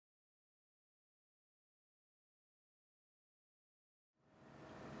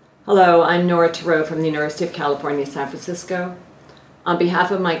Hello, I'm Nora Thoreau from the University of California, San Francisco. On behalf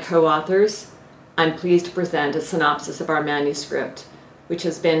of my co-authors, I'm pleased to present a synopsis of our manuscript, which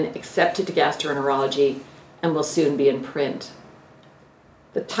has been accepted to gastroenterology and will soon be in print.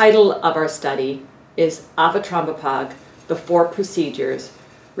 The title of our study is Avatrombopag, Before Procedures,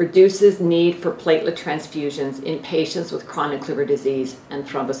 Reduces Need for Platelet Transfusions in Patients with Chronic Liver Disease and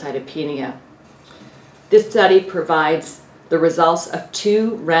Thrombocytopenia. This study provides the results of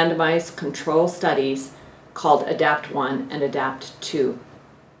two randomized control studies called ADAPT-1 and ADAPT-2.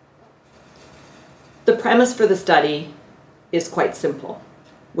 The premise for the study is quite simple.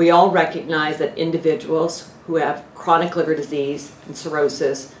 We all recognize that individuals who have chronic liver disease and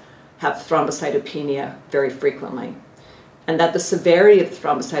cirrhosis have thrombocytopenia very frequently, and that the severity of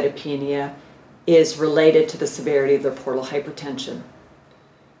thrombocytopenia is related to the severity of their portal hypertension.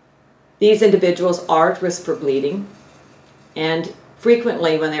 These individuals are at risk for bleeding, and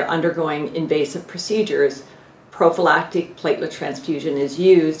frequently when they're undergoing invasive procedures, prophylactic platelet transfusion is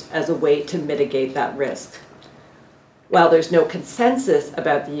used as a way to mitigate that risk. While there's no consensus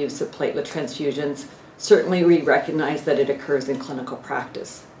about the use of platelet transfusions, certainly we recognize that it occurs in clinical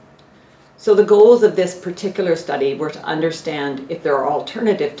practice. So the goals of this particular study were to understand if there are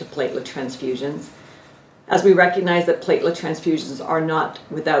alternatives to platelet transfusions, as we recognize that platelet transfusions are not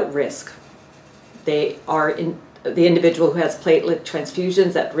without risk. They are the individual who has platelet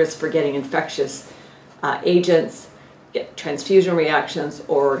transfusions at risk for getting infectious agents, get transfusion reactions,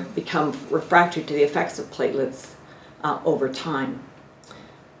 or become refractory to the effects of platelets over time.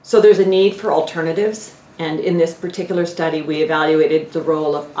 So there's a need for alternatives, and in this particular study we evaluated the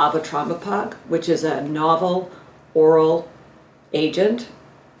role of Avatrombopag, which is a novel oral agent,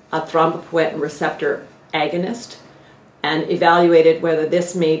 a thrombopoietin receptor agonist, and evaluated whether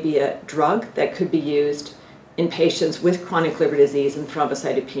this may be a drug that could be used in patients with chronic liver disease and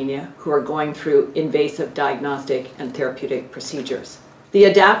thrombocytopenia who are going through invasive diagnostic and therapeutic procedures. The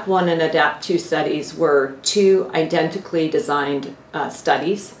ADAPT-1 and ADAPT-2 studies were two identically designed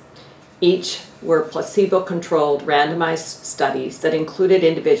studies. Each were placebo-controlled randomized studies that included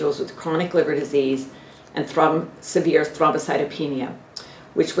individuals with chronic liver disease and severe thrombocytopenia,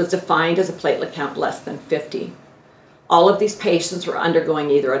 which was defined as a platelet count less than 50. All of these patients were undergoing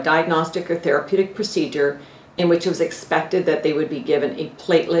either a diagnostic or therapeutic procedure in which it was expected that they would be given a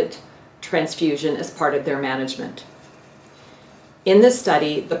platelet transfusion as part of their management. In this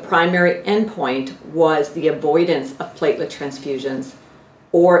study, the primary endpoint was the avoidance of platelet transfusions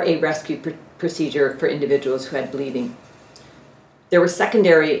or a rescue procedure for individuals who had bleeding. There were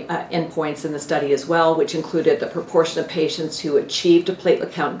secondary endpoints in the study as well, which included the proportion of patients who achieved a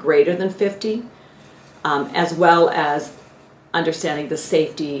platelet count greater than 50, as well as understanding the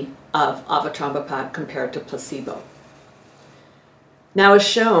safety of Avatrombopag compared to placebo. Now, as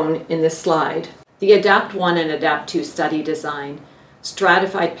shown in this slide, the ADAPT-1 and ADAPT-2 study design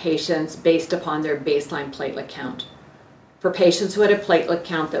stratified patients based upon their baseline platelet count. For patients who had a platelet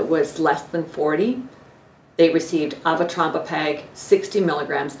count that was less than 40, they received Avatrombopag 60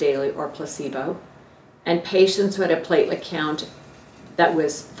 milligrams daily or placebo, and patients who had a platelet count that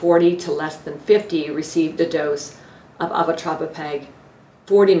was 40 to less than 50 received a dose of Avatrombopag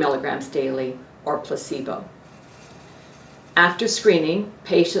 40 milligrams daily or placebo. After screening,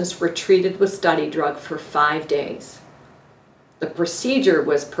 patients were treated with study drug for 5 days. The procedure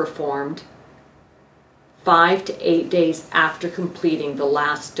was performed 5 to 8 days after completing the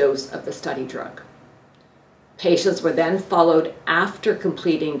last dose of the study drug. Patients were then followed after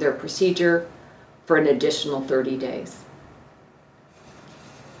completing their procedure for an additional 30 days.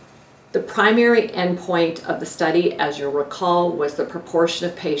 The primary endpoint of the study, as you'll recall, was the proportion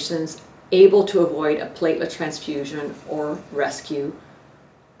of patients able to avoid a platelet transfusion or rescue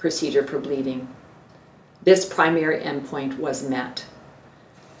procedure for bleeding. This primary endpoint was met.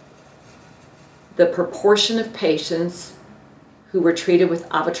 The proportion of patients who were treated with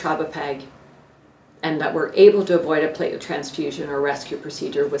Avatrombopag and that were able to avoid a platelet transfusion or rescue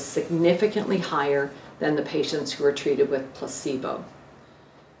procedure was significantly higher than the patients who were treated with placebo.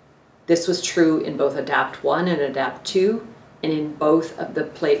 This was true in both ADAPT-1 and ADAPT-2 and in both of the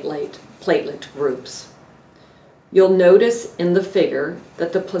platelet groups. You'll notice in the figure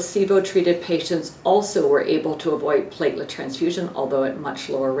that the placebo-treated patients also were able to avoid platelet transfusion, although at much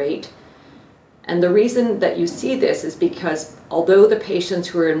lower rate. And the reason that you see this is because although the patients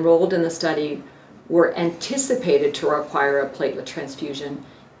who were enrolled in the study were anticipated to require a platelet transfusion,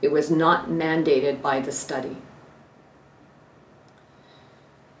 it was not mandated by the study.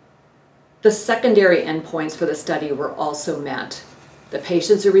 The secondary endpoints for the study were also met. The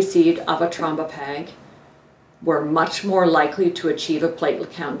patients who received Avatrombopag were much more likely to achieve a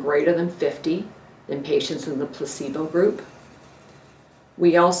platelet count greater than 50 than patients in the placebo group.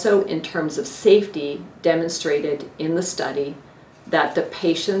 We also, in terms of safety, demonstrated in the study that the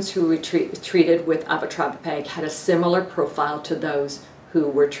patients who were treated with Avatrombopag had a similar profile to those who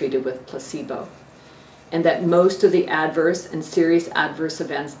were treated with placebo, and that most of the adverse and serious adverse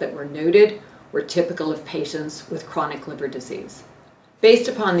events that were noted were typical of patients with chronic liver disease. Based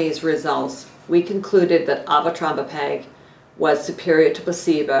upon these results, we concluded that Avatrombopag was superior to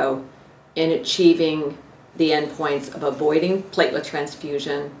placebo in achieving the endpoints of avoiding platelet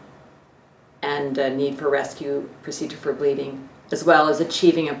transfusion and a need for rescue procedure for bleeding, as well as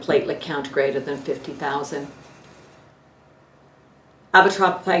achieving a platelet count greater than 50,000.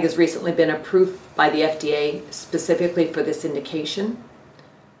 Avatrombopag has recently been approved by the FDA specifically for this indication.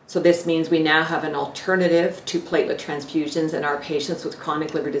 So this means we now have an alternative to platelet transfusions in our patients with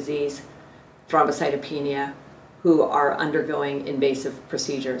chronic liver disease, thrombocytopenia, who are undergoing invasive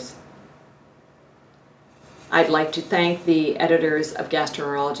procedures. I'd like to thank the editors of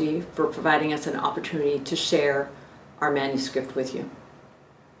Gastroenterology for providing us an opportunity to share our manuscript with you.